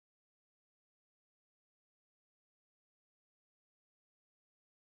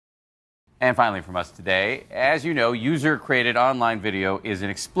And finally from us today, as you know, user-created online video is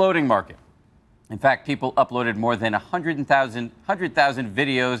an exploding market. In fact, people uploaded more than 100,000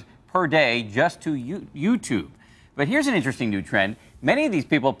 videos per day just to YouTube. But here's an interesting new trend. Many of these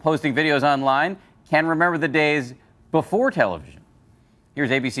people posting videos online can remember the days before television. Here's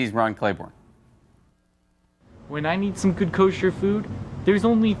ABC's Ron Claiborne. When I need some good kosher food, there's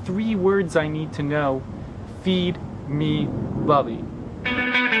only 3 words I need to know. Feed me Bubby.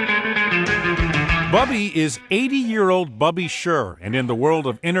 Bubby is 80-year-old Bubby Scher, and in the world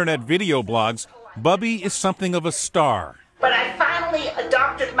of internet video blogs, Bubby is something of a star. But I finally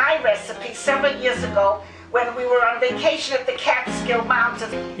adopted my recipe several years ago when we were on vacation at the Catskill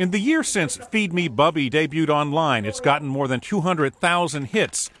Mountains. In the year since Feed Me Bubby debuted online, it's gotten more than 200,000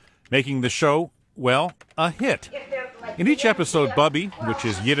 hits, making the show, well, a hit. In each episode, Bubby, which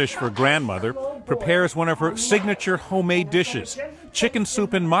is Yiddish for grandmother, prepares one of her signature homemade dishes, chicken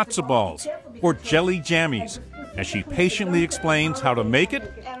soup and matzo balls, or jelly jammies, as she patiently explains how to make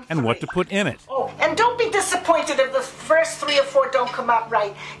it and what to put in it. And don't be disappointed if the first 3 or 4 don't come out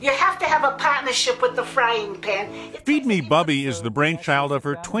right. You have to have a partnership with the frying pan. Feed Me Bubby is the brainchild of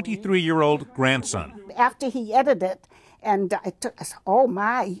her 23-year-old grandson. After he edited it, and I said, oh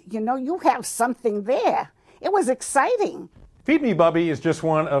my, you have something there. It was exciting. Feed Me Bubby is just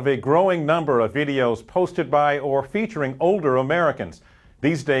one of a growing number of videos posted by or featuring older Americans.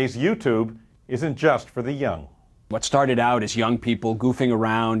 These days, YouTube isn't just for the young. What started out as young people goofing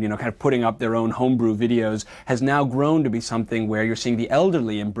around, kind of putting up their own homebrew videos, has now grown to be something where you're seeing the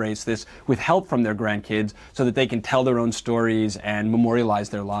elderly embrace this with help from their grandkids so that they can tell their own stories and memorialize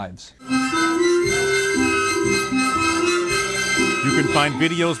their lives. You can find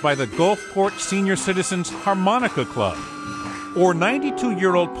videos by the Gulfport Senior Citizens Harmonica Club, or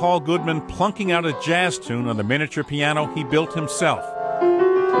 92-year-old Paul Goodman plunking out a jazz tune on the miniature piano he built himself.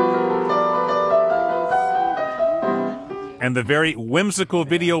 And the very whimsical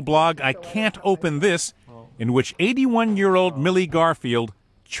video blog I Can't Open This, in which 81-year-old Millie Garfield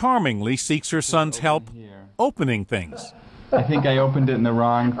charmingly seeks her son's help opening things. I think I opened it in the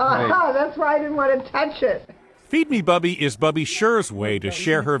wrong place. That's why I didn't want to touch it. Feed Me Bubby is Bubby Scher's way to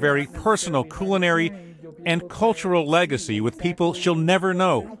share her very personal culinary and cultural legacy with people she'll never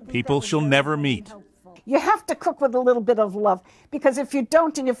know, people she'll never meet. You have to cook with a little bit of love, because if you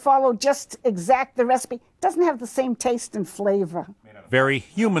don't and you follow just exact the recipe, it doesn't have the same taste and flavor. Very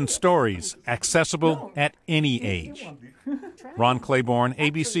human stories, accessible at any age. Ron Claiborne,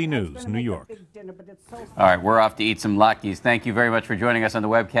 ABC News, New York. All right, we're off to eat some latkes. Thank you very much for joining us on the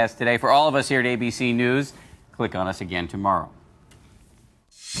webcast today. For all of us here at ABC News, click on us again tomorrow.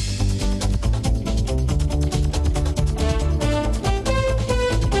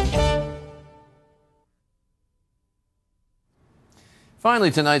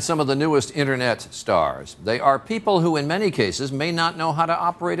 Finally tonight, some of the newest internet stars. They are people who in many cases may not know how to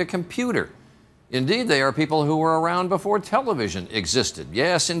operate a computer. Indeed, they are people who were around before television existed.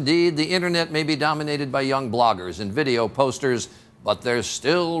 Yes, indeed, the internet may be dominated by young bloggers and video posters, but there's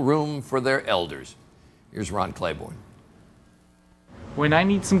still room for their elders. Here's Ron Claiborne. When I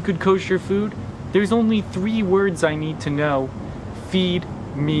need some good kosher food, there's only 3 words I need to know. Feed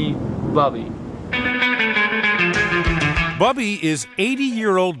me Bubby. Bubby is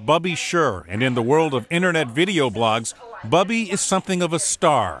 80-year-old Bubby Scher, and in the world of internet video blogs, Bubby is something of a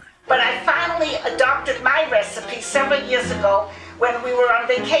star. But I finally adopted my recipe several years ago when we were on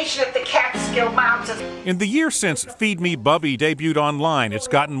vacation at the Catskill Mountains. In the year since Feed Me Bubby debuted online, it's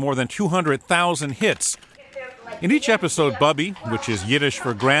gotten more than 200,000 hits. In each episode, Bubby, which is Yiddish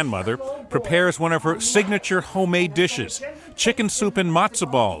for grandmother, prepares one of her signature homemade dishes, chicken soup and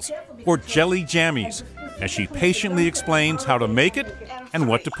matzo balls, or jelly jammies, as she patiently explains how to make it and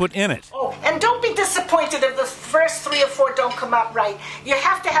what to put in it. And don't be disappointed if the first 3 or 4 don't come out right. You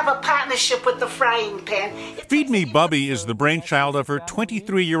have to have a partnership with the frying pan. Feed Me Bubby is the brainchild of her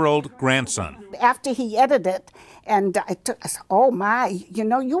 23-year-old grandson. After he edited it, and I said, oh my,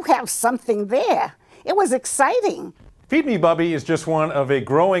 you have something there. It was exciting. Feed Me Bubby is just one of a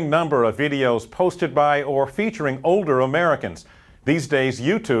growing number of videos posted by or featuring older Americans. These days,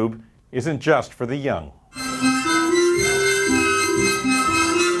 YouTube isn't just for the young.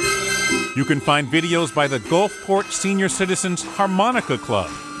 You can find videos by the Gulfport Senior Citizens Harmonica Club,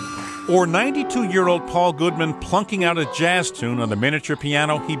 or 92-year-old Paul Goodman plunking out a jazz tune on the miniature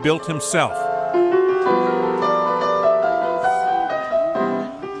piano he built himself.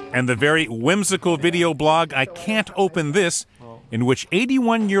 And the very whimsical video blog I Can't Open This, in which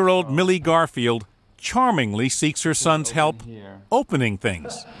 81-year-old Millie Garfield charmingly seeks her son's help opening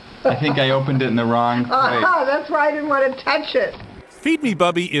things. I think I opened it in the wrong place. That's why I didn't want to touch it. Feed Me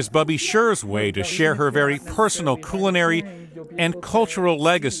Bubby is Bubby Scher's way to share her very personal culinary and cultural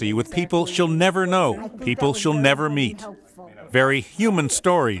legacy with people she'll never know, people she'll never meet. Very human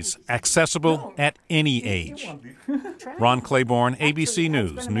stories, accessible at any age. Ron Claiborne, ABC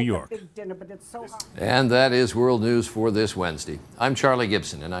News, New York. And that is World News for this Wednesday. I'm Charlie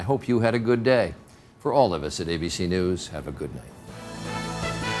Gibson, and I hope you had a good day. For all of us at ABC News, have a good night.